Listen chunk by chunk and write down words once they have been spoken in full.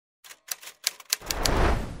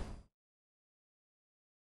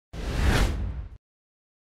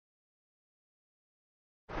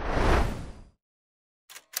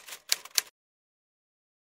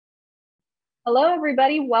Hello,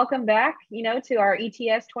 everybody. Welcome back, to our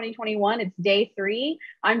ETS 2021. It's day 3.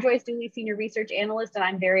 I'm Joyce, Deuley, Senior Research Analyst, and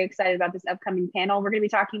I'm very excited about this upcoming panel. We're going to be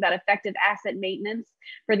talking about effective asset maintenance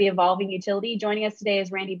for the evolving utility. Joining us today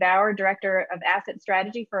is Randy Bauer, Director of Asset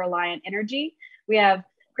Strategy for Alliant Energy. We have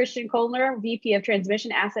Kristian Koellner, VP of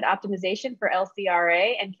Transmission Asset Optimization for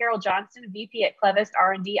LCRA, and Carol Johnston, VP at Clevest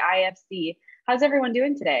R&D IFC. How's everyone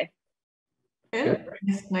doing today? Good.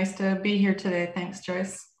 Nice to be here today. Thanks,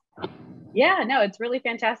 Joyce. Yeah, no, it's really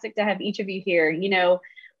fantastic to have each of you here.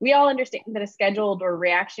 We all understand that a scheduled or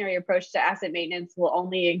reactionary approach to asset maintenance will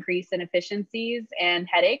only increase inefficiencies and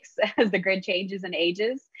headaches as the grid changes and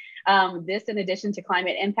ages. This, in addition to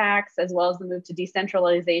climate impacts, as well as the move to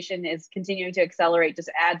decentralization, is continuing to accelerate,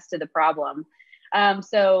 just adds to the problem.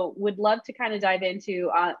 So would love to kind of dive into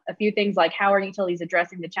a few things like how are utilities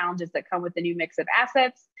addressing the challenges that come with the new mix of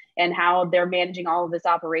assets and how they're managing all of this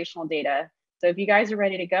operational data. So if you guys are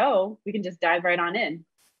ready to go, we can just dive right on in.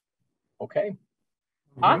 Okay.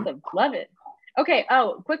 Awesome. Love it. Okay.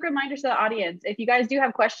 Oh, quick reminder to the audience. If you guys do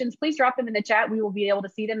have questions, please drop them in the chat. We will be able to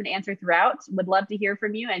see them and answer throughout. Would love to hear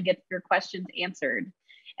from you and get your questions answered.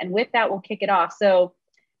 And with that, we'll kick it off. So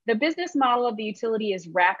the business model of the utility is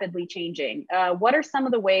rapidly changing. What are some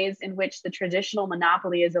of the ways in which the traditional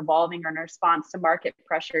monopoly is evolving in response to market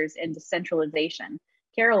pressures and decentralization?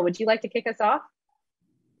 Carol, would you like to kick us off?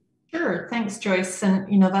 Sure, thanks, Joyce.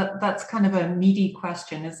 And that's kind of a meaty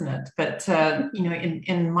question, isn't it? But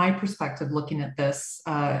in my perspective, looking at this,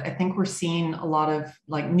 I think we're seeing a lot of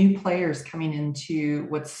new players coming into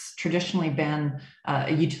what's traditionally been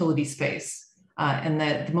a utility space. And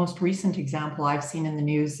the most recent example I've seen in the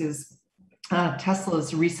news is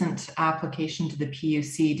Tesla's recent application to the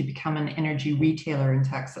PUC to become an energy retailer in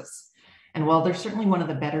Texas. And while they're certainly one of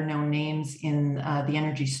the better known names in the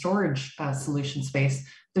energy storage solution space,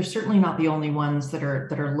 they're certainly not the only ones that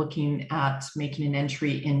are looking at making an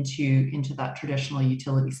entry into that traditional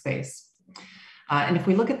utility space. And if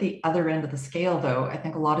we look at the other end of the scale, though, I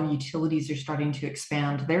think a lot of utilities are starting to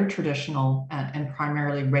expand their traditional and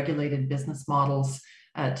primarily regulated business models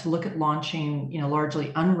to look at launching,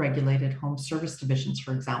 largely unregulated home service divisions,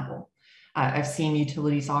 for example. I've seen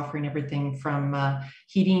utilities offering everything from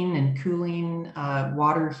heating and cooling,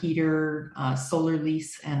 water heater, solar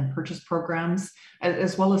lease and purchase programs,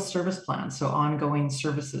 as well as service plans. So ongoing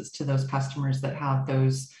services to those customers that have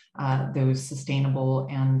those sustainable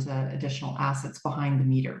and additional assets behind the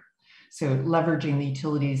meter. So leveraging the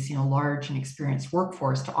utilities, large and experienced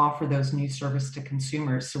workforce to offer those new services to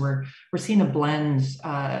consumers. So we're seeing a blend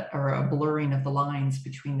or a blurring of the lines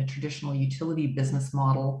between the traditional utility business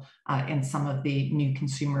model and some of the new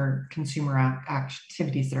consumer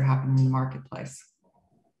activities that are happening in the marketplace.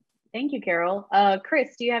 Thank you, Carol.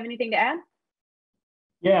 Chris, do you have anything to add?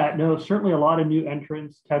 Yeah, no, certainly a lot of new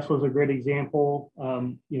entrants. Tesla's a great example.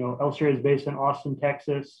 LCRA is based in Austin,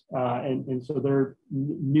 Texas, and so they're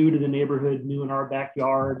new to the neighborhood, new in our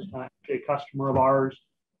backyard, a customer of ours,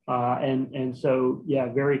 and so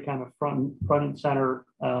yeah, very kind of front and center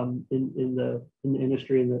in the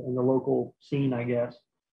industry and the local scene, I guess.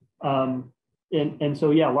 And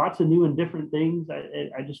so yeah, lots of new and different things.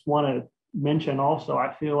 I just want to mention also,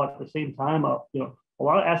 I feel at the same time, a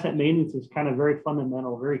lot of asset maintenance is kind of very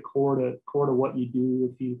fundamental, very core to what you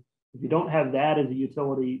do. If you don't have that as a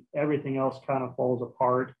utility, everything else kind of falls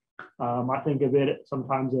apart. I think of it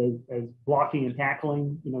sometimes as blocking and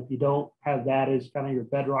tackling. If you don't have that as kind of your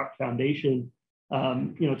bedrock foundation,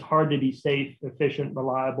 it's hard to be safe, efficient,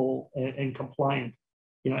 reliable, and compliant.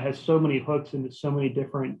 It has so many hooks into so many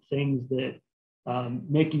different things that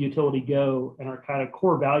make a utility go and are kind of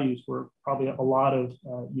core values for probably a lot of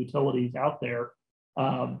utilities out there.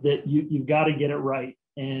 That you've got to get it right,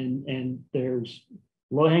 and there's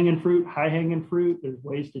low-hanging fruit, high-hanging fruit. There's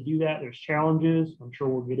ways to do that. There's challenges. I'm sure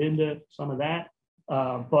we'll get into some of that.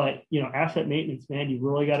 But asset maintenance, man, you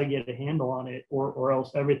really got to get a handle on it, or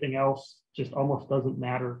else everything else just almost doesn't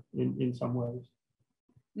matter in some ways.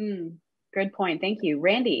 Good point. Thank you,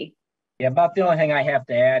 Randy. Yeah, about the only thing I have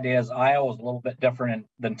to add is Iowa is a little bit different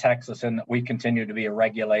than Texas in that we continue to be a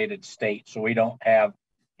regulated state, so we don't have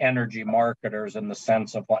energy marketers in the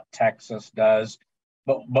sense of what Texas does,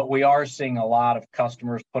 but we are seeing a lot of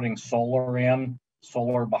customers putting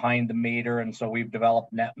solar behind the meter, and so we've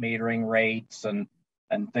developed net metering rates and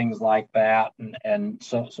things like that, and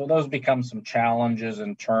so those become some challenges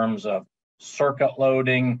in terms of circuit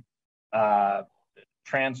loading,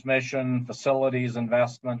 transmission facilities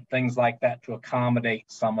investment, things like that to accommodate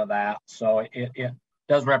some of that. So it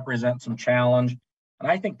does represent some challenge. And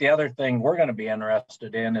I think the other thing we're going to be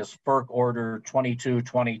interested in is FERC Order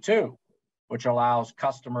 2222, which allows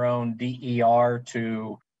customer-owned DER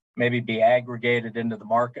to maybe be aggregated into the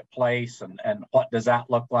marketplace, and what does that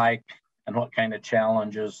look like, and what kind of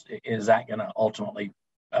challenges is that going to ultimately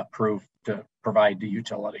prove to provide to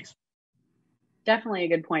utilities? Definitely a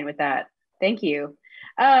good point with that. Thank you.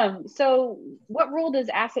 So what role does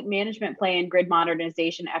asset management play in grid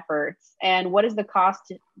modernization efforts, and what is the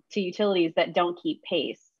cost to utilities that don't keep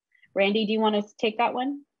pace? Randy, do you want to take that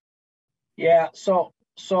one? Yeah, so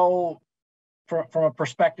from a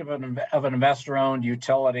perspective of an investor-owned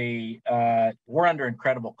utility, we're under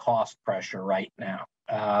incredible cost pressure right now.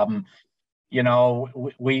 You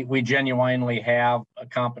know, we genuinely have a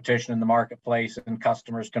competition in the marketplace, and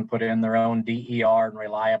customers can put in their own DER and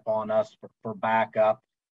rely upon us for backup.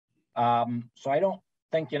 So I don't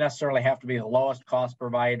think you necessarily have to be the lowest cost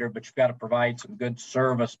provider, but you've got to provide some good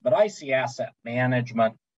service. But I see asset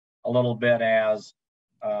management a little bit as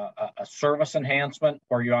a service enhancement,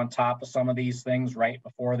 where you're on top of some of these things right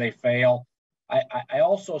before they fail. I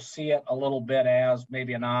also see it a little bit as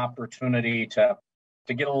maybe an opportunity to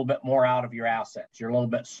get a little bit more out of your assets. You're a little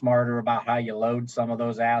bit smarter about how you load some of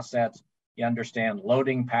those assets. You understand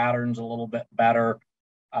loading patterns a little bit better.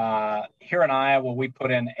 Here in Iowa, we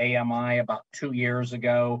put in AMI about 2 years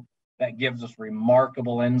ago. That gives us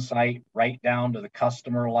remarkable insight right down to the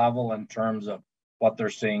customer level in terms of what they're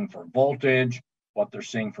seeing for voltage, what they're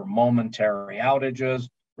seeing for momentary outages.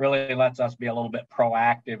 Really lets us be a little bit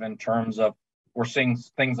proactive in terms of, we're seeing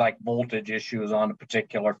things like voltage issues on a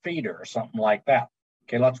particular feeder or something like that.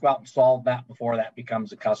 Okay, let's go out and solve that before that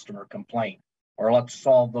becomes a customer complaint. Or let's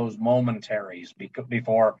solve those momentaries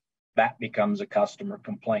before that becomes a customer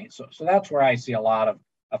complaint. So that's where I see a lot of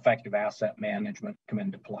effective asset management come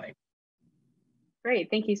into play. Great,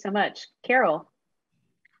 thank you so much. Carol.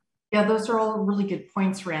 Yeah, those are all really good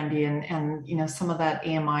points, Randy. And you know, some of that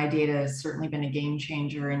AMI data has certainly been a game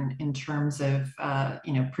changer in terms of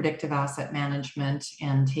you know, predictive asset management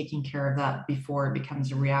and taking care of that before it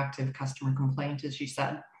becomes a reactive customer complaint, as you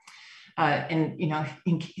said. And you know,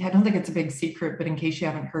 I don't think it's a big secret, but in case you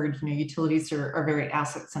haven't heard, you know, utilities are very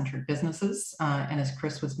asset-centric businesses. And as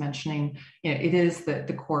Chris was mentioning, you know, it is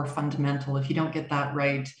the core fundamental. If you don't get that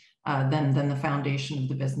right, then the foundation of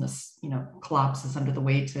the business, you know, collapses under the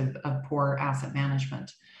weight of poor asset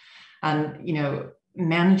management. And, you know,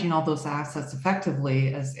 managing all those assets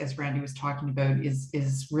effectively, as Randy was talking about,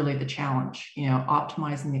 is really the challenge. You know,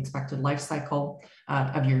 optimizing the expected life cycle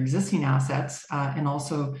of your existing assets, and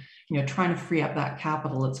also, you know, trying to free up that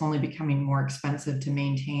capital. It's only becoming more expensive to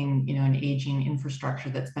maintain, you know, an aging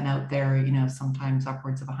infrastructure that's been out there, you know, sometimes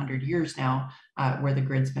upwards of 100 years now, where the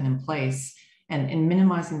grid's been in place. And in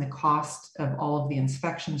minimizing the cost of all of the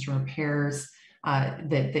inspections and repairs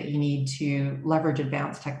that you need to leverage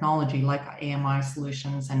advanced technology like AMI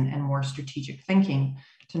solutions and more strategic thinking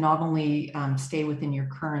to not only stay within your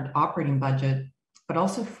current operating budget, but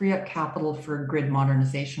also free up capital for grid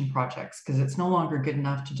modernization projects, because it's no longer good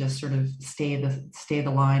enough to just sort of stay the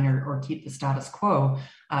line or keep the status quo.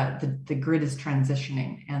 The grid is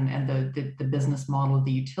transitioning, and the business model of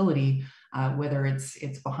the utility, whether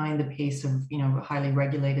it's behind the pace of, you know, highly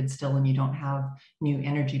regulated still, and you don't have new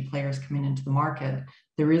energy players coming into the market,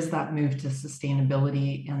 there is that move to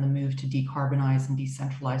sustainability and the move to decarbonize and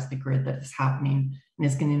decentralize the grid that is happening and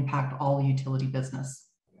is going to impact all utility business.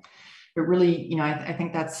 But really, you know, I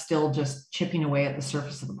think that's still just chipping away at the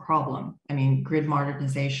surface of the problem. I mean, grid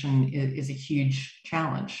modernization is a huge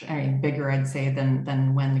challenge. I mean, bigger, I'd say,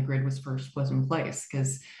 than when the grid was in place,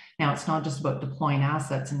 because now it's not just about deploying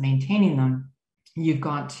assets and maintaining them. You've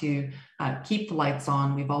got to keep the lights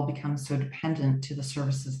on. We've all become so dependent to the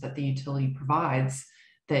services that the utility provides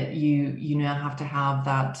that you now have to have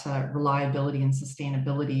that reliability and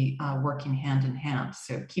sustainability working hand in hand.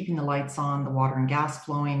 So keeping the lights on, the water and gas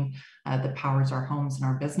flowing, that powers our homes and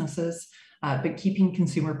our businesses, but keeping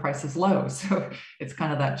consumer prices low. So it's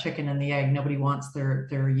kind of that chicken and the egg. Nobody wants their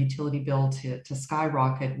utility bill to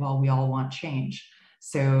skyrocket while we all want change.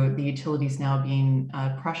 So the utility is now being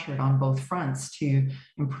pressured on both fronts to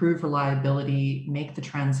improve reliability, make the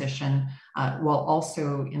transition, while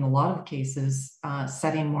also, in a lot of cases,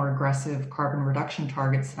 setting more aggressive carbon reduction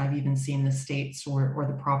targets than I've even seen the states or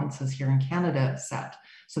the provinces here in Canada set.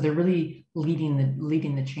 So they're really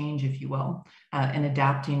leading the change, if you will, and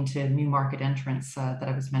adapting to new market entrants that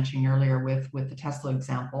I was mentioning earlier with the Tesla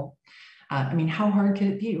example. I mean, how hard could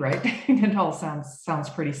it be, right? It all sounds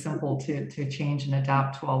pretty simple to change and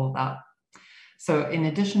adapt to all of that. So in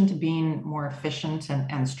addition to being more efficient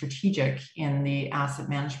and strategic in the asset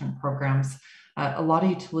management programs, a lot of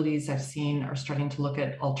utilities I've seen are starting to look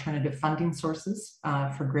at alternative funding sources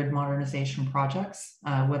for grid modernization projects,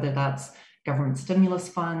 whether that's government stimulus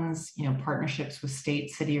funds, you know, partnerships with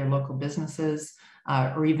state, city, or local businesses,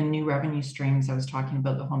 or even new revenue streams. I was talking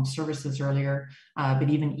about the home services earlier, but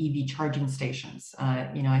even EV charging stations.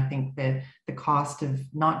 I think that the cost of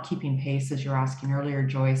not keeping pace, as you're asking earlier,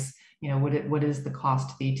 Joyce, what is the cost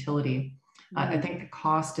to the utility? I think the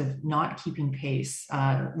cost of not keeping pace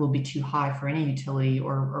will be too high for any utility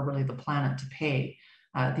or really the planet to pay.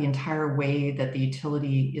 The entire way that the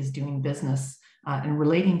utility is doing business and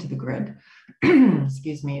relating to the grid,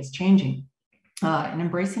 excuse me, is changing. And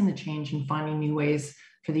embracing the change and finding new ways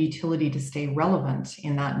for the utility to stay relevant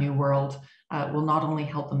in that new world will not only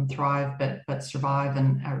help them thrive, but survive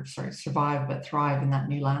but thrive in that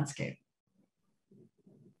new landscape.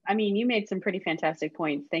 I mean, you made some pretty fantastic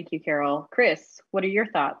points. Thank you, Carol. Chris, what are your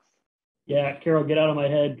thoughts? Yeah, Carol, get out of my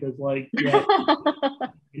head because,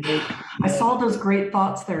 I saw those great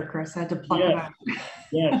thoughts there, Chris. I had to pluck them out.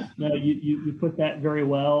 Yes, no, you put that very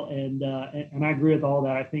well, and I agree with all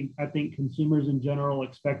that. I think consumers in general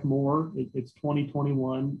expect more. It's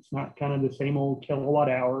 2021. It's not kind of the same old kilowatt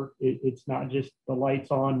hour. It's not just the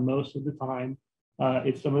lights on most of the time.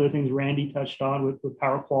 It's some of the things Randy touched on with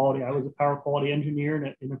power quality. I was a power quality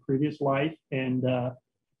engineer in a previous life, and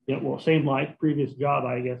same life, previous job,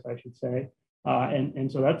 I guess I should say.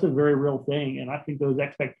 And so that's a very real thing. And I think those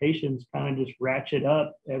expectations kind of just ratchet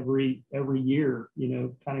up every year,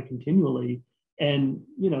 kind of continually. And,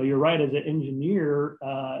 you're right, as an engineer,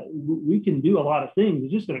 we can do a lot of things.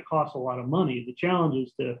 It's just going to cost a lot of money. The challenge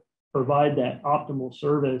is to provide that optimal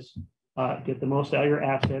service, get the most out of your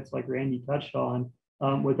assets, like Randy touched on,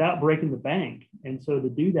 without breaking the bank. And so to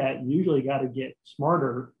do that, you usually got to get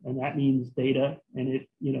smarter, and that means data. And if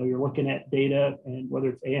you're looking at data, and whether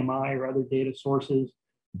it's AMI or other data sources,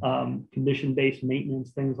 condition-based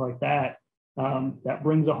maintenance, things like that, that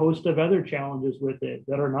brings a host of other challenges with it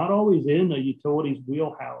that are not always in a utility's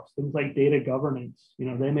wheelhouse. Things like data governance.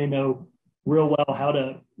 They may know real well how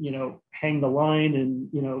to hang the line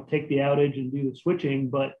and take the outage and do the switching,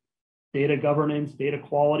 but data governance, data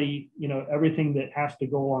quality, everything that has to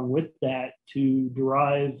go along with that to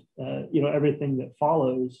derive, everything that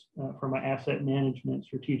follows from an asset management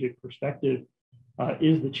strategic perspective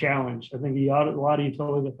is the challenge. I think a lot of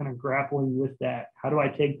utilities are kind of grappling with that. How do I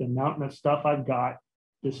take the mountain of stuff I've got,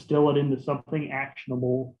 distill it into something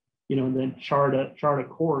actionable, and then chart a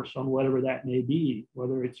course on whatever that may be,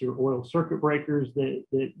 whether it's your oil circuit breakers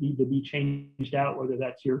that need to be changed out, whether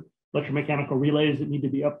that's your electromechanical relays that need to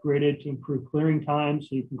be upgraded to improve clearing time so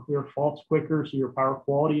you can clear faults quicker, so your power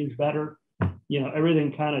quality is better.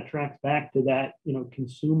 Everything kind of tracks back to that,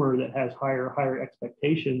 consumer that has higher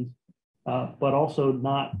expectations, but also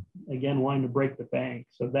not, again, wanting to break the bank.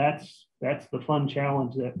 So that's the fun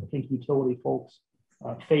challenge that I think utility folks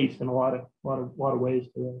face in a lot of ways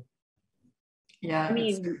today. Yeah,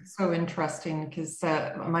 it's so interesting because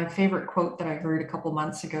my favorite quote that I heard a couple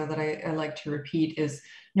months ago that I like to repeat is,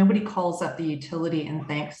 nobody calls up the utility and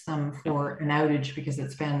thanks them for an outage because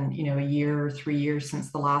it's been, a year or 3 years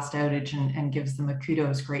since the last outage and gives them a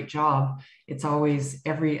kudos, great job. It's always,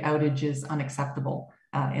 every outage is unacceptable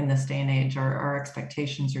in this day and age. Our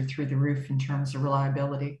expectations are through the roof in terms of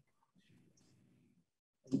reliability.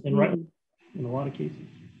 And right, in a lot of cases.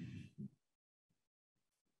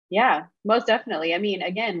 Yeah, most definitely. I mean,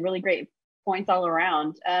 again, really great points all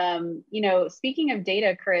around. Speaking of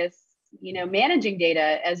data, Chris, managing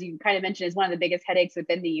data, as you kind of mentioned, is one of the biggest headaches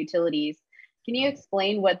within the utilities. Can you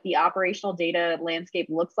explain what the operational data landscape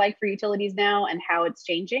looks like for utilities now and how it's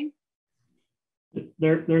changing?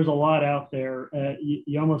 There's a lot out there.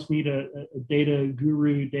 You almost need a data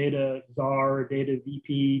guru, data czar, data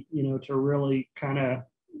VP, to really kind of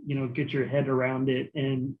get your head around it.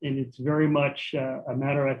 And it's very much a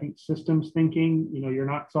matter of, I think, systems thinking. You're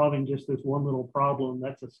not solving just this one little problem.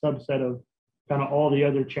 That's a subset of kind of all the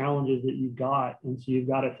other challenges that you've got. And so you've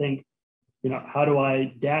got to think, how do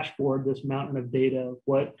I dashboard this mountain of data?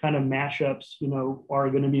 What kind of mashups, are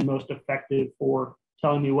going to be most effective for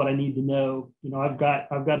telling me what I need to know? I've got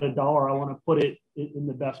 $1. I want to put it in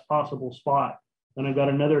the best possible spot. Then I've got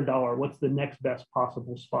another $1. What's the next best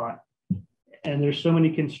possible spot? And there's so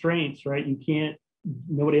many constraints, right?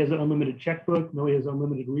 Nobody has an unlimited checkbook. Nobody has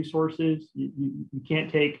unlimited resources. You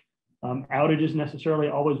can't take outages necessarily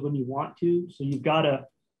always when you want to. So you've got to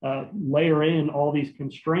layer in all these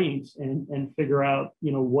constraints and figure out,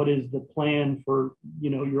 what is the plan for,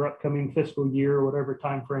 your upcoming fiscal year or whatever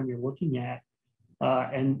time frame you're looking at.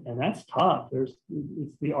 And that's tough. It's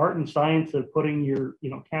the art and science of putting your,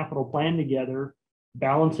 capital plan together,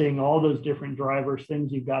 balancing all those different drivers,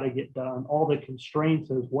 things you've got to get done, all the constraints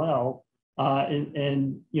as well.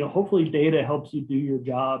 And hopefully data helps you do your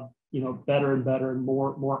job, better and better and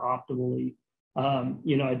more optimally.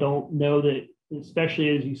 I don't know that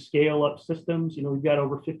especially as you scale up systems. We've got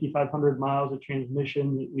over 5,500 miles of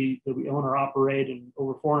transmission that we own or operate, and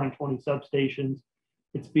over 420 substations.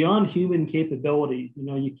 It's beyond human capability.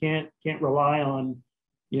 You can't rely on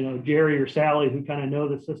Jerry or Sally, who kind of know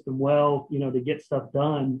the system well, to get stuff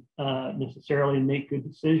done necessarily and make good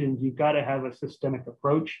decisions. You've got to have a systemic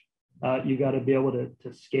approach. You got to be able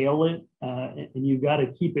to scale it, and you've got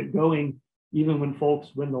to keep it going even when folks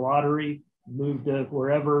win the lottery, move to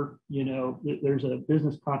wherever. There's a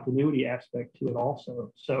business continuity aspect to it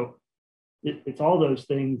also. So it's all those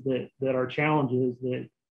things that are challenges that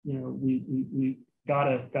we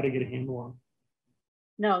gotta get a handle on.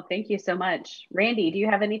 No, thank you so much. Randy, do you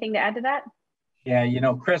have anything to add to that?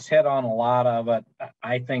 Yeah, Chris hit on a lot of it.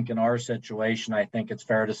 I think in our situation, I think it's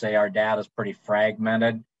fair to say our data is pretty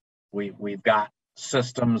fragmented. We've got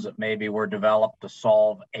systems that maybe were developed to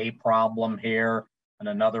solve a problem here and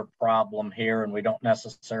another problem here, and we don't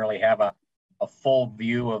necessarily have a full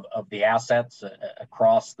view of the assets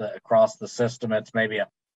across the system. It's maybe a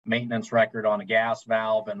maintenance record on a gas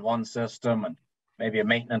valve in one system, and maybe a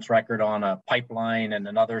maintenance record on a pipeline in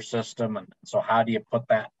another system. And so how do you put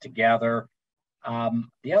that together?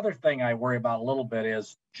 The other thing I worry about a little bit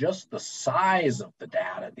is just the size of the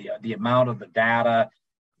data, the amount of the data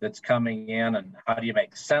that's coming in, and how do you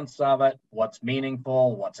make sense of it? What's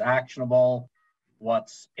meaningful, what's actionable,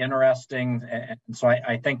 what's interesting? And so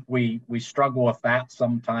I think we struggle with that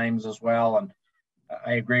sometimes as well. And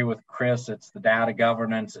I agree with Chris, it's the data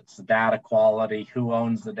governance, it's the data quality, who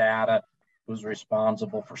owns the data, who's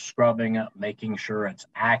responsible for scrubbing it, making sure it's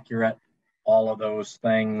accurate, all of those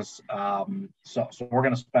things. So we're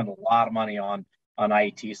going to spend a lot of money on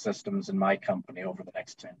IT systems in my company over the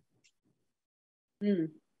next 10 years.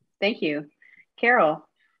 Thank you. Carol.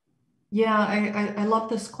 Yeah, I love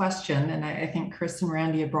this question, and I think Chris and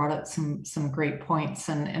Randy have brought up some great points,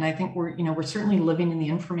 and I think we're certainly living in the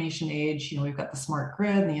information age. We've got the smart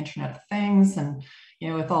grid and the Internet of Things, and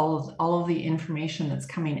with all of the information that's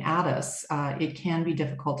coming at us, it can be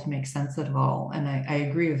difficult to make sense of it all. And I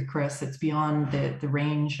agree with Chris; it's beyond the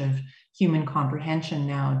range of human comprehension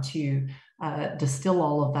now to distill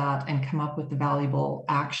all of that and come up with the valuable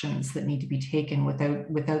actions that need to be taken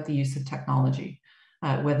without the use of technology.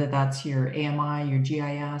 Whether that's your AMI, your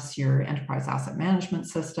GIS, your enterprise asset management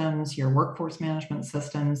systems, your workforce management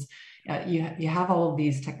systems, you have all of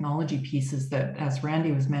these technology pieces that, as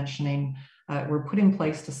Randy was mentioning, were put in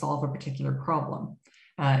place to solve a particular problem.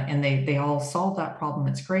 And they all solve that problem.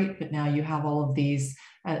 It's great, but now you have all of these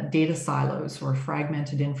data silos or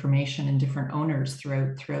fragmented information and different owners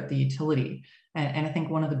throughout the utility. And I think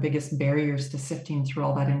one of the biggest barriers to sifting through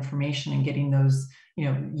all that information and getting those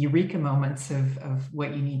eureka moments of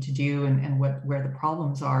what you need to do and where the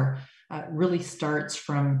problems are really starts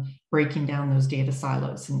from breaking down those data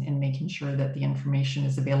silos and making sure that the information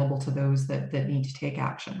is available to those that need to take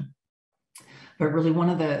action. But really one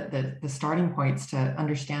of the starting points to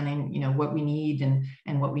understanding what we need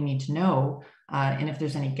and what we need to know, and if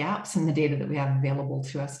there's any gaps in the data that we have available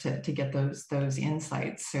to us to get those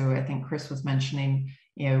insights. So I think Chris was mentioning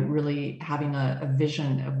really having a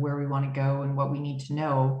vision of where we want to go and what we need to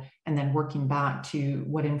know, and then working back to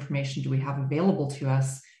what information do we have available to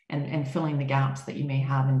us and filling the gaps that you may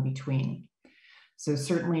have in between. So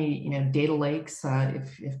certainly, data lakes,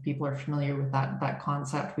 if people are familiar with that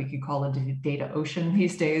concept, we could call it a data ocean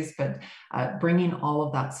these days, but bringing all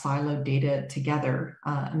of that siloed data together,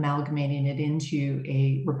 amalgamating it into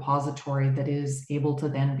a repository that is able to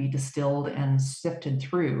then be distilled and sifted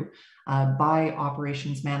through by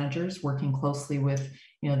operations managers, working closely with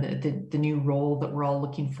the new role that we're all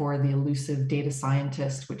looking for, the elusive data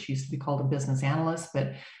scientist, which used to be called a business analyst,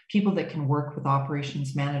 but people that can work with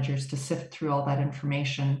operations managers to sift through all that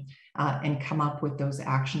information and come up with those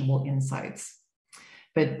actionable insights.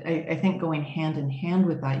 But I think going hand in hand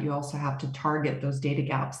with that, you also have to target those data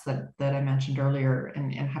gaps that I mentioned earlier,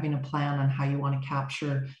 and having a plan on how you want to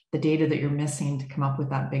capture the data that you're missing to come up with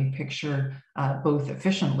that big picture, both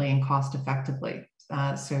efficiently and cost effectively.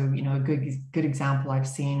 So, a good example I've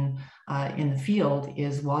seen in the field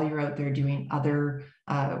is while you're out there doing other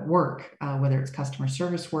work, whether it's customer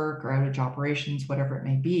service work or outage operations, whatever it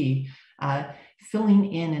may be,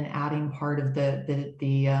 filling in and adding part of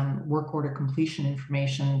the work order completion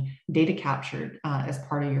information data captured as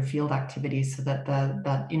part of your field activities, so that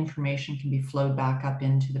that information can be flowed back up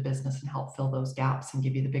into the business and help fill those gaps and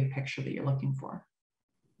give you the big picture that you're looking for.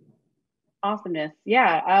 Awesomeness.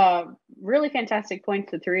 Yeah. Really fantastic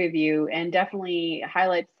points, the three of you, and definitely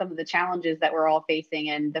highlights some of the challenges that we're all facing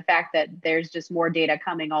and the fact that there's just more data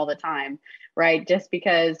coming all the time, right? Just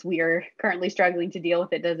because we are currently struggling to deal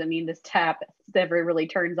with it doesn't mean this tap never really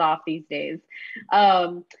turns off these days.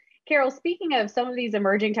 Carol, speaking of some of these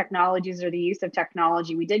emerging technologies or the use of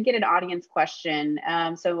technology, we did get an audience question.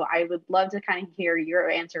 So I would love to kind of hear your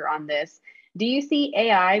answer on this. Do you see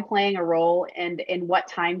AI playing a role, and in what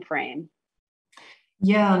time frame?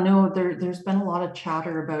 Yeah, no, there's been a lot of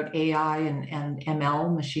chatter about AI and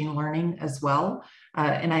ML, machine learning as well.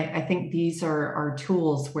 And I think these are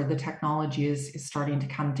tools where the technology is starting to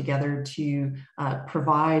come together to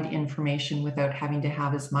provide information without having to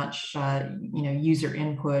have as much user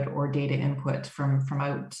input or data input from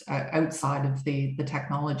outside of the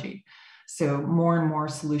technology. So more and more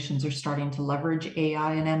solutions are starting to leverage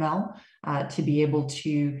AI and ML to be able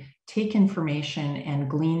to take information and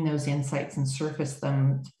glean those insights and surface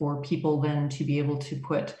them for people then to be able to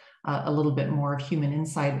put a little bit more of human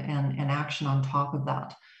insight and action on top of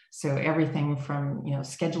that. So everything from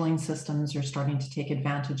scheduling systems are starting to take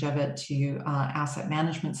advantage of it to asset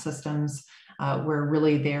management systems where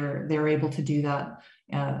really they're able to do that.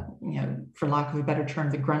 For lack of a better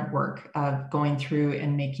term, the grunt work of going through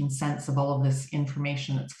and making sense of all of this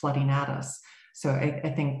information that's flooding at us. So I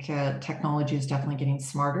think technology is definitely getting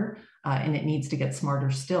smarter, and it needs to get smarter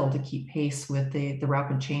still to keep pace with the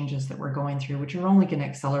rapid changes that we're going through, which are only going to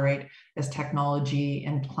accelerate as technology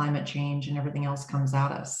and climate change and everything else comes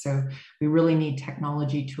at us. So we really need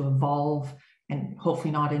technology to evolve, and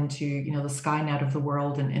hopefully not into the Skynet of the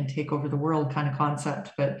world and take over the world kind of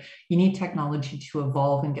concept, but you need technology to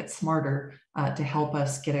evolve and get smarter to help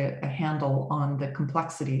us get a handle on the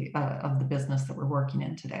complexity of the business that we're working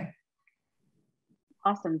in today.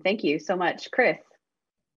 Awesome. Thank you so much. Chris.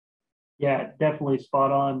 Yeah, definitely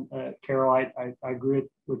spot on, Carol. I agree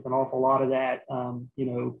with an awful lot of that.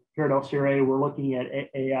 Here at LCRA, we're looking at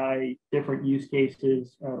AI, different use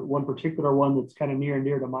cases. One particular one that's kind of near and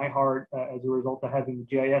dear to my heart as a result of having the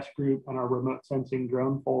GIS group and our remote sensing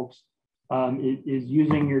drone folks is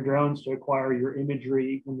using your drones to acquire your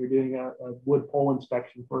imagery when you're doing a wood pole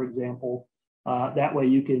inspection, for example. That way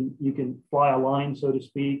you can fly a line, so to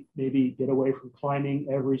speak, maybe get away from climbing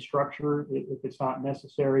every structure if it's not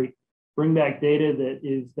necessary, bring back data that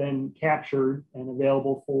is then captured and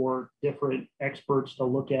available for different experts to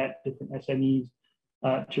look at, different SMEs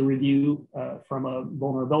to review from a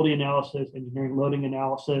vulnerability analysis, engineering loading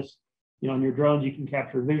analysis. On your drones, you can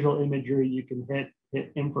capture visual imagery, you can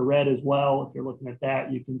hit infrared as well. If you're looking at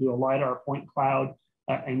that, you can do a LiDAR point cloud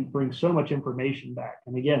and bring so much information back.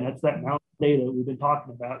 And again, that's that mountain data we've been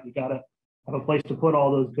talking about. You got to have a place to put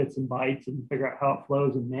all those bits and bytes and figure out how it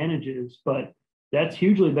flows and manages. But that's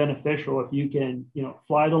hugely beneficial if you can,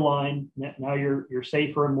 fly the line. Now you're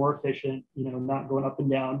safer and more efficient, not going up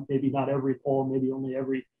and down, maybe not every pole, maybe only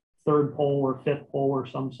every third pole or fifth pole or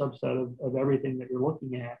some subset of everything that you're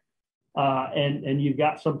looking at. And you've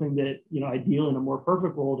got something that, ideally in a more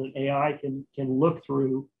perfect world, an AI can look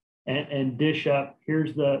through and dish up,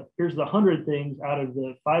 here's the 100 things out of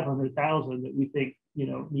the 500,000 that we think,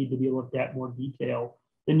 need to be looked at in more detail.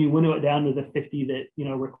 Then you winnow it down to the 50 that,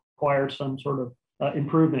 require some sort of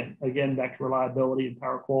improvement. Again, back to reliability and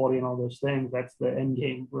power quality and all those things. That's the end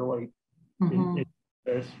game, really. In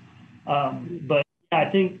this. But yeah, I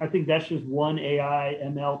think that's just one AI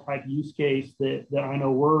ML type use case that I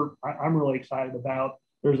know I'm really excited about.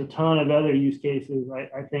 There's a ton of other use cases,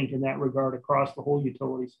 I think, in that regard across the whole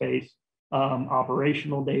utility space,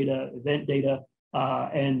 operational data, event data,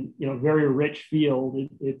 and very rich field.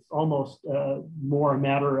 It's almost more a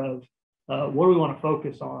matter of what do we want to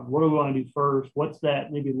focus on? What do we want to do first? What's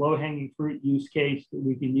that maybe low-hanging fruit use case that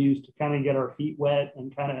we can use to kind of get our feet wet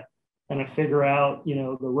and kind of figure out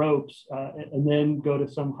the ropes, and then go to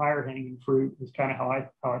some higher hanging fruit is kind of how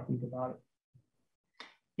I think about it.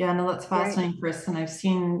 Yeah, no, that's fascinating, Chris. And I've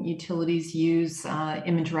seen utilities use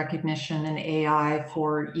image recognition and AI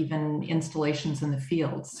for even installations in the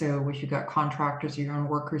field. So if you've got contractors or your own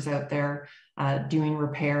workers out there doing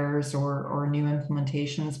repairs or new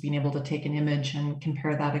implementations, being able to take an image and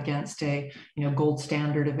compare that against a gold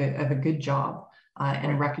standard of a good job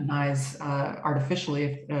and recognize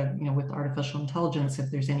artificially, with artificial intelligence, if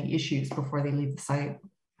there's any issues before they leave the site.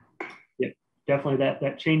 Definitely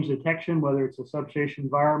that change detection, whether it's a substation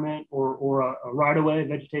environment or a right-of-way,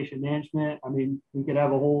 vegetation management. I mean, we could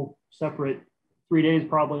have a whole separate 3 days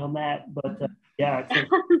probably on that, but yeah, it's a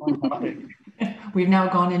fun topic. We've now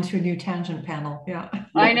gone into a new tangent panel. Yeah,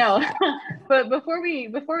 I know. But before we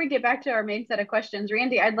get back to our main set of questions,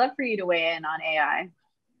 Randy, I'd love for you to weigh in on AI.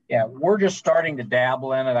 Yeah, we're just starting to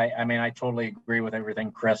dabble in it. I mean, I totally agree with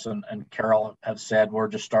everything Chris and Carol have said. We're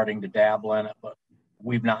just starting to dabble in it, but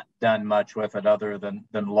we've not done much with it other than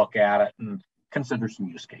look at it and consider some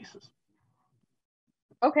use cases.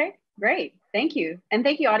 Okay, great. Thank you. And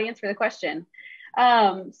thank you, audience, for the question.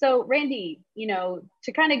 So Randy,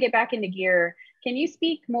 to kind of get back into gear, can you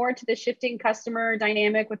speak more to the shifting customer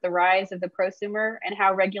dynamic with the rise of the prosumer and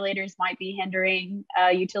how regulators might be hindering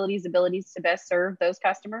utilities' abilities to best serve those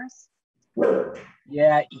customers?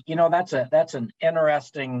 Yeah, that's an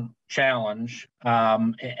interesting challenge.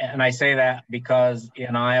 And I say that because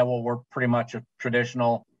in Iowa, we're pretty much a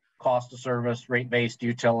traditional cost of service, rate-based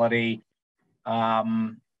utility.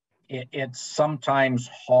 It's sometimes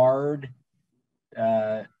hard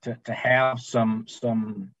to have some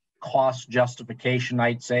cost justification,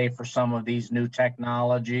 I'd say, for some of these new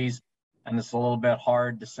technologies. And it's a little bit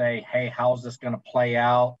hard to say, hey, how's this going to play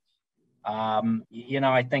out?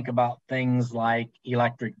 I think about things like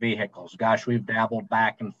electric vehicles. Gosh, we've dabbled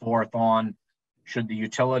back and forth on should the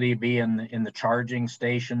utility be in the charging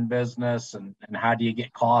station business, and how do you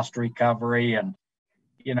get cost recovery? And,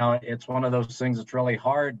 it's one of those things that's really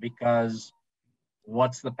hard because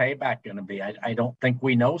what's the payback going to be? I don't think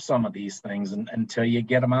we know some of these things until you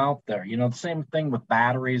get them out there. The same thing with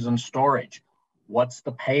batteries and storage. What's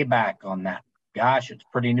the payback on that? Gosh, it's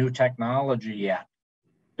pretty new technology yet.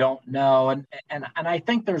 Don't know. And I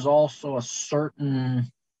think there's also a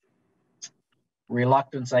certain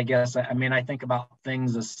reluctance, I guess. I mean, I think about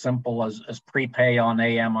things as simple as prepay on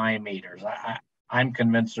AMI meters. I'm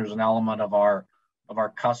convinced there's an element of our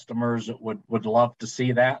customers that would love to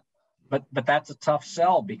see that. But that's a tough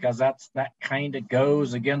sell because that kind of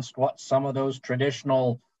goes against what some of those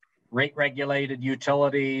traditional rate regulated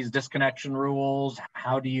utilities, disconnection rules.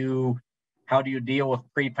 How do you deal with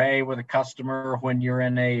prepay with a customer when you're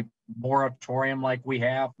in a moratorium like we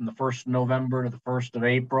have from the 1st of November to the 1st of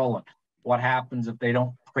April? And what happens if they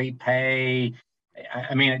don't prepay?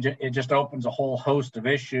 I mean, it just opens a whole host of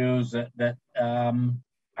issues that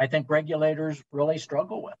I think regulators really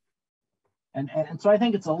struggle with. And so I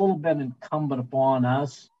think it's a little bit incumbent upon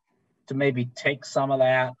us to maybe take some of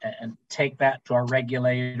that and take that to our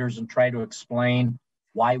regulators and try to explain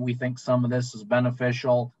why we think some of this is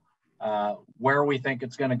beneficial, where we think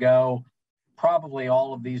it's going to go. Probably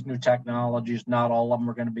all of these new technologies, not all of them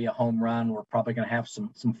are going to be a home run. We're probably going to have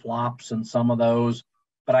some flops in some of those,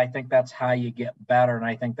 but I think that's how you get better. And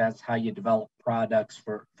I think that's how you develop products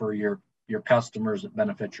for your customers that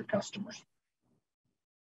benefit your customers.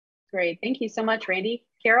 Great. Thank you so much, Randy.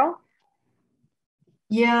 Carol?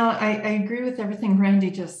 Yeah, I agree with everything Randy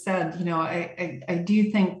just said. I do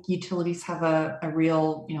think utilities have a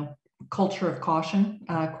real, culture of caution,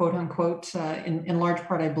 quote unquote, in large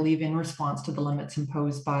part, I believe, in response to the limits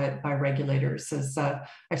imposed by regulators. As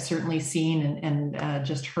I've certainly seen and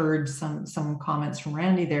just heard some comments from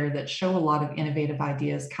Randy there that show a lot of innovative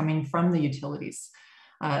ideas coming from the utilities.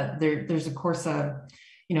 There's of course a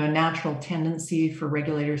natural tendency for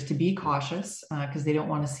regulators to be cautious because they don't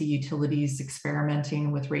want to see utilities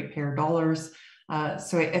experimenting with ratepayer dollars.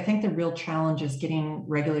 So I think the real challenge is getting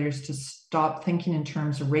regulators to stop thinking in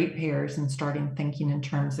terms of ratepayers and starting thinking in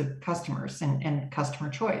terms of customers and customer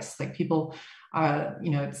choice. Like people,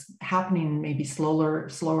 it's happening maybe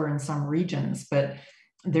slower in some regions, but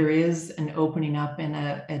there is an opening up and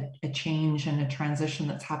a change and a transition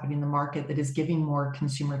that's happening in the market that is giving more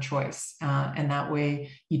consumer choice. And that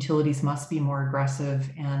way, utilities must be more aggressive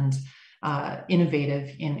and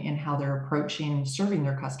innovative in how they're approaching serving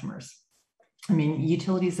their customers. I mean,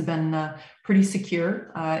 utilities have been pretty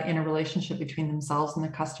secure in a relationship between themselves and the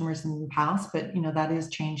customers in the past, but that is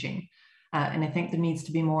changing. And I think there needs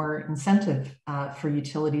to be more incentive for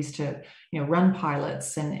utilities to run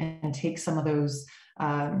pilots and take some of those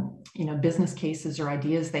business cases or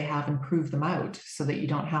ideas they have and prove them out so that you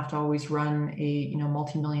don't have to always run a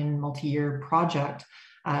multi-year project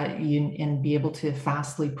and be able to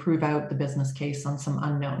fastly prove out the business case on some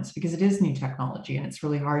unknowns, because it is new technology and it's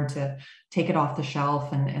really hard to take it off the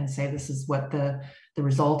shelf and say this is what the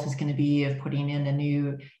result is going to be of putting in a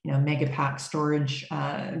new mega pack storage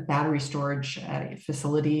battery storage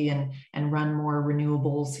facility and run more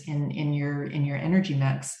renewables in your energy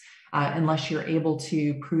mix. Unless you're able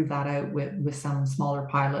to prove that out with some smaller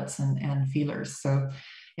pilots and feelers. So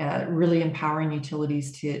really empowering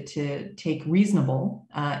utilities to take reasonable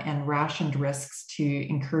and rationed risks to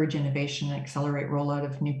encourage innovation and accelerate rollout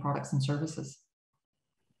of new products and services.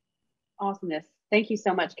 Awesomeness. Thank you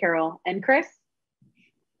so much, Carol. And Chris?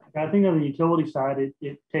 I think on the utility side,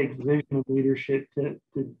 it takes vision and leadership to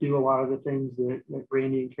do a lot of the things that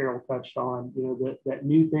Randy and Carol touched on. You know, that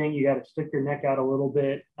new thing, you got to stick your neck out a little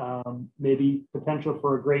bit. Maybe potential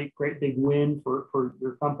for a great big win for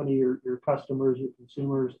your company, your customers, your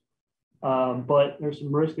consumers. But there's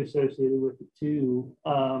some risk associated with it too.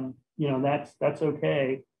 You know, that's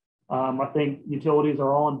okay. I think utilities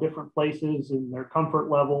are all in different places in their comfort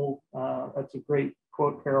level. That's a great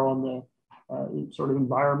quote, Carol, on the sort of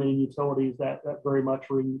environment and utilities that very much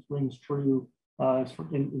rings true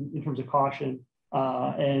in terms of caution.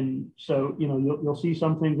 And so, you know, you'll see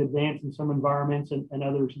some things advance in some environments and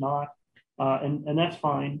others not. And that's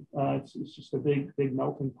fine. It's just a big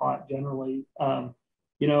melting pot generally.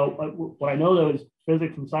 You know, what I know though is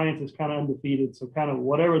physics and science is kind of undefeated. So kind of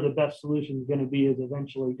whatever the best solution is going to be is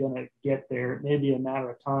eventually going to get there. It may be a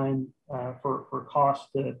matter of time for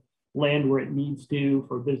cost to land where it needs to,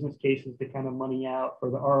 for business cases to kind of money out, for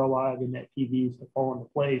the ROI, the net PVs to fall into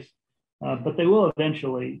place. But they will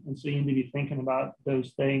eventually. And so you need to be thinking about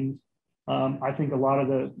those things. I think a lot of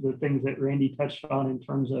the things that Randy touched on in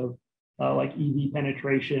terms of like EV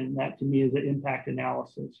penetration, that to me is an impact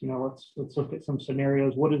analysis. You know, let's look at some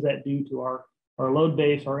scenarios. What does that do to our load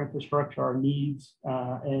base, our infrastructure, our needs,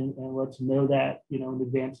 and let's know that, you know, in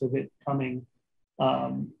advance of it coming.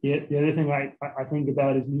 The other thing I think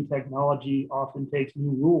about is new technology often takes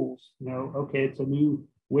new rules. You know, okay, it's a new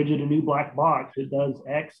widget, a new black box. It does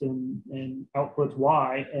X and outputs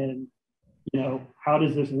Y. And, you know, how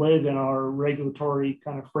does this live in our regulatory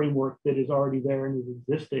kind of framework that is already there and is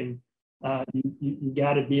existing? You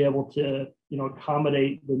got to be able to, you know,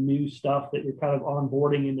 accommodate the new stuff that you're kind of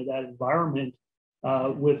onboarding into that environment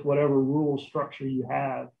with whatever rule structure you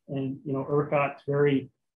have. And, you know, ERCOT's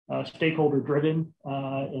very stakeholder driven,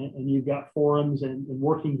 and you've got forums and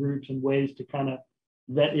working groups and ways to kind of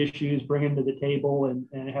vet issues, bring them to the table and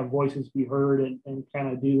have voices be heard and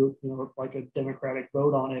kind of do, you know, like a democratic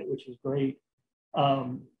vote on it, which is great.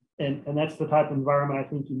 And that's the type of environment I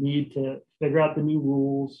think you need to figure out the new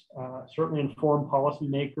rules, certainly inform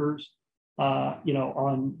policymakers, you know,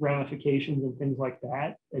 on ramifications and things like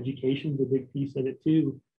that. Education's a big piece of it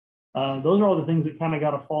too. Those are all the things that kind of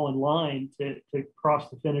got to fall in line to cross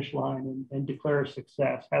the finish line and declare a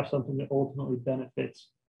success, have something that ultimately benefits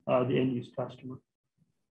the end use customer.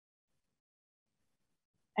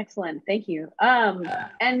 Excellent, thank you.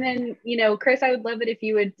 And then, you know, Chris, I would love it if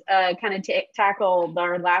you would kind of tackle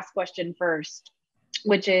our last question first,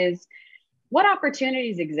 which is, what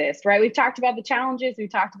opportunities exist, right? We've talked about the challenges,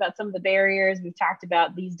 we've talked about some of the barriers, we've talked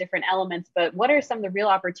about these different elements, but what are some of the real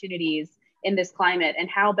opportunities in this climate, and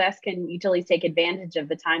how best can utilities take advantage of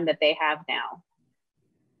the time that they have now?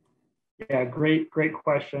 Yeah, great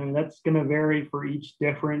question. That's going to vary for each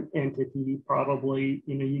different entity. Probably,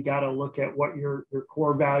 you know, you got to look at what your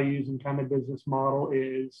core values and kind of business model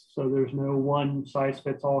is. So there's no one size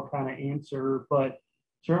fits all kind of answer, but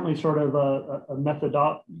certainly sort of a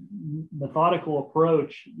methodical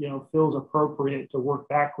approach, you know, feels appropriate to work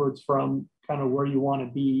backwards from kind of where you want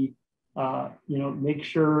to be. You know, make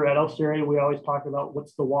sure at LCRA we always talk about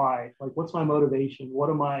what's the why, like what's my motivation,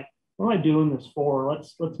 what am I doing this for?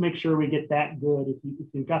 Let's make sure we get that good. If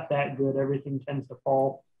you've got that good, everything tends to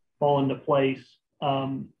fall into place.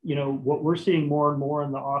 You know, what we're seeing more and more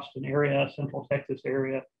in the Austin area, Central Texas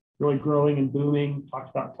area, really growing and booming.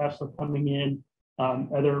 Talked about Tesla coming in,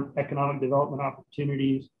 other economic development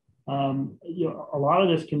opportunities. You know, a lot of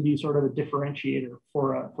this can be sort of a differentiator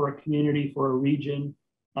for a community, for a region.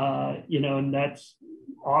 You know, and that's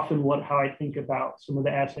often how I think about some of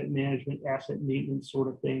the asset management, asset maintenance sort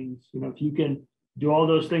of things. You know, if you can do all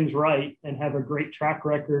those things right and have a great track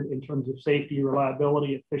record in terms of safety,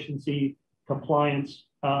 reliability, efficiency, compliance,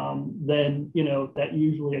 then, you know, that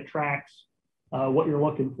usually attracts what you're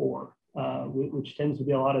looking for, which tends to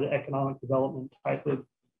be a lot of the economic development type of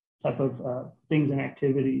things and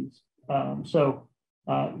activities. So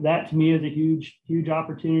that to me is a huge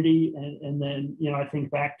opportunity. And then, you know, I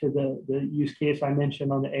think back to the use case I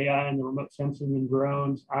mentioned on the AI and the remote sensing and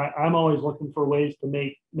drones. I'm always looking for ways to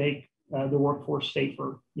make the workforce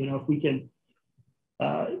safer. You know, if we can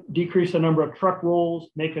decrease the number of truck rolls,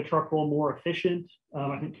 make a truck roll more efficient.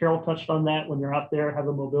 I think Carol touched on that. When they're out there, have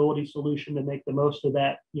a mobility solution to make the most of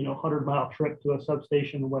that, you know, 100-mile trip to a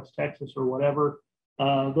substation in West Texas or whatever.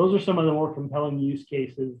 Those are some of the more compelling use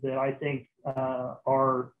cases that I think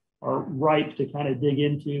are ripe to kind of dig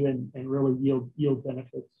into and really yield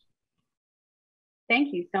benefits.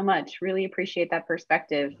 Thank you so much. Really appreciate that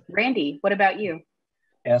perspective. Randy, what about you?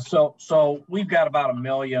 Yeah, so we've got about 1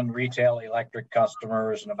 million retail electric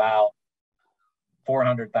customers and about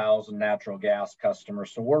 400,000 natural gas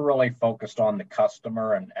customers. So we're really focused on the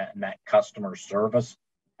customer and that customer service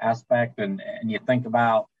aspect. And you think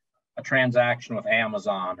about a transaction with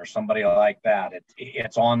Amazon or somebody like that,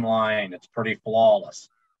 it's online, it's pretty flawless.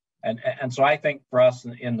 And so I think for us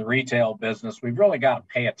in the retail business, we've really got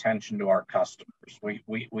to pay attention to our customers.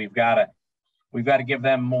 We've got to give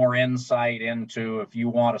them more insight into if you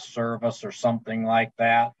want a service or something like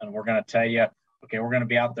that. And we're going to tell you, okay, we're going to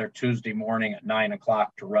be out there Tuesday morning at 9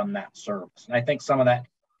 o'clock to run that service. And I think some of that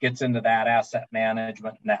gets into that asset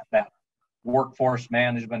management and that workforce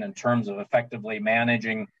management in terms of effectively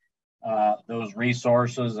managing those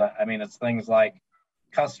resources. I mean, it's things like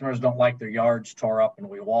customers don't like their yards tore up and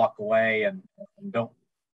we walk away and don't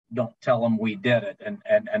tell them we did it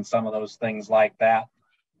and some of those things like that.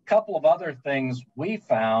 A couple of other things we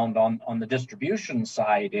found on the distribution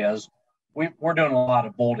side is we're doing a lot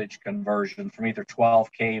of voltage conversion from either 12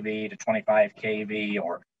 kV to 25 kV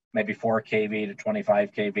or maybe 4 kV to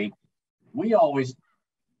 25 kV.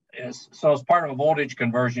 So as part of a voltage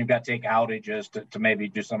conversion, you've got to take outages to maybe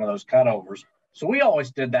do some of those cutovers. So we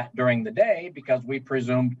always did that during the day because we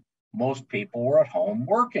presumed most people were at home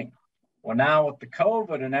working. Well, now with the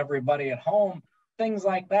COVID and everybody at home, things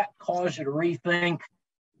like that cause you to rethink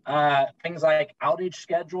things like outage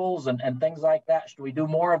schedules and things like that. Should we do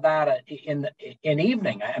more of that in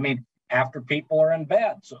evening? I mean, after people are in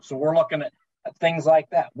bed. So we're looking at things like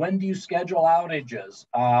that. When do you schedule outages?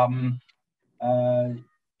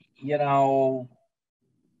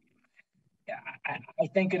 I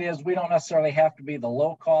think it is, we don't necessarily have to be the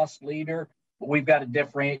low cost leader, but we've got to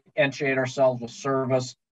differentiate ourselves with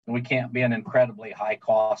service. And we can't be an incredibly high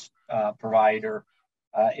cost provider.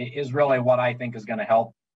 It is really what I think is going to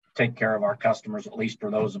help take care of our customers, at least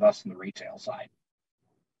for those of us in the retail side.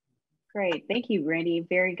 Great. Thank you, Randy.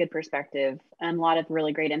 Very good perspective and a lot of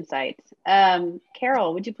really great insights.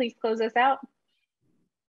 Carol, would you please close us out?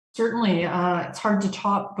 Certainly. It's hard to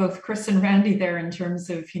top both Chris and Randy there in terms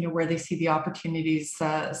of, where they see the opportunities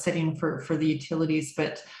sitting for the utilities.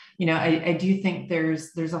 But, I do think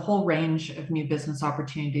there's a whole range of new business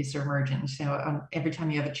opportunities that are emerging. So every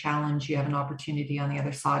time you have a challenge, you have an opportunity on the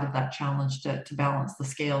other side of that challenge to balance the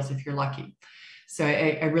scales if you're lucky. So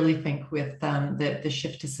I really think with the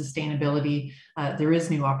shift to sustainability, there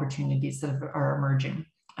is new opportunities that are emerging.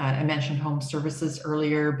 I mentioned home services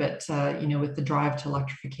earlier, but with the drive to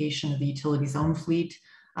electrification of the utility's own fleet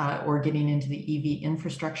or getting into the EV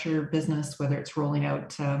infrastructure business, whether it's rolling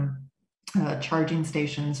out charging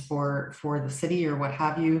stations for the city or what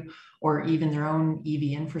have you, or even their own EV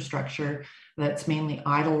infrastructure that's mainly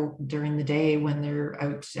idle during the day when they're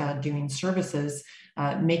out doing services,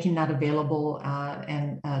 making that available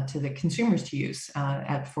and to the consumers to use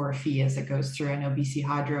for a fee as it goes through. I know BC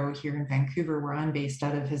Hydro here in Vancouver, where I'm based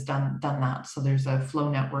out of, has done that. So there's a flow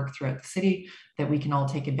network throughout the city that we can all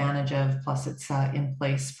take advantage of. Plus it's in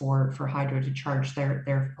place for Hydro to charge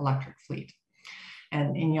their electric fleet.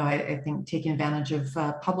 And I think taking advantage of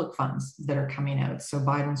public funds that are coming out. So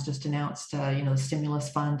Biden's just announced, the stimulus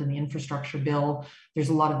fund and the infrastructure bill. There's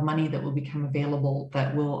a lot of money that will become available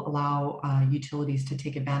that will allow utilities to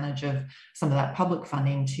take advantage of some of that public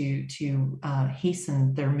funding to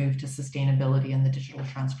hasten their move to sustainability and the digital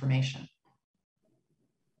transformation.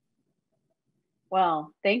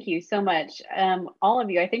 Well, thank you so much, all of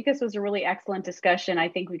you. I think this was a really excellent discussion. I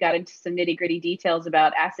think we got into some nitty-gritty details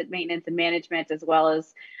about asset maintenance and management, as well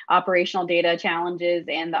as operational data challenges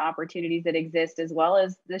and the opportunities that exist, as well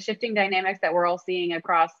as the shifting dynamics that we're all seeing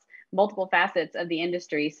across multiple facets of the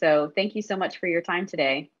industry. So thank you so much for your time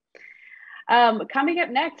today. Coming up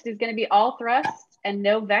next is going to be All Thrust and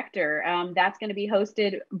No Vector. That's going to be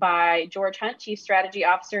hosted by George Hunt, Chief Strategy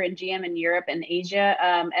Officer and GM in Europe and Asia,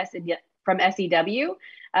 from SEW,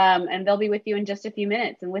 and they'll be with you in just a few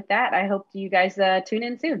minutes. And with that, I hope you guys tune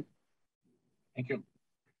in soon. Thank you.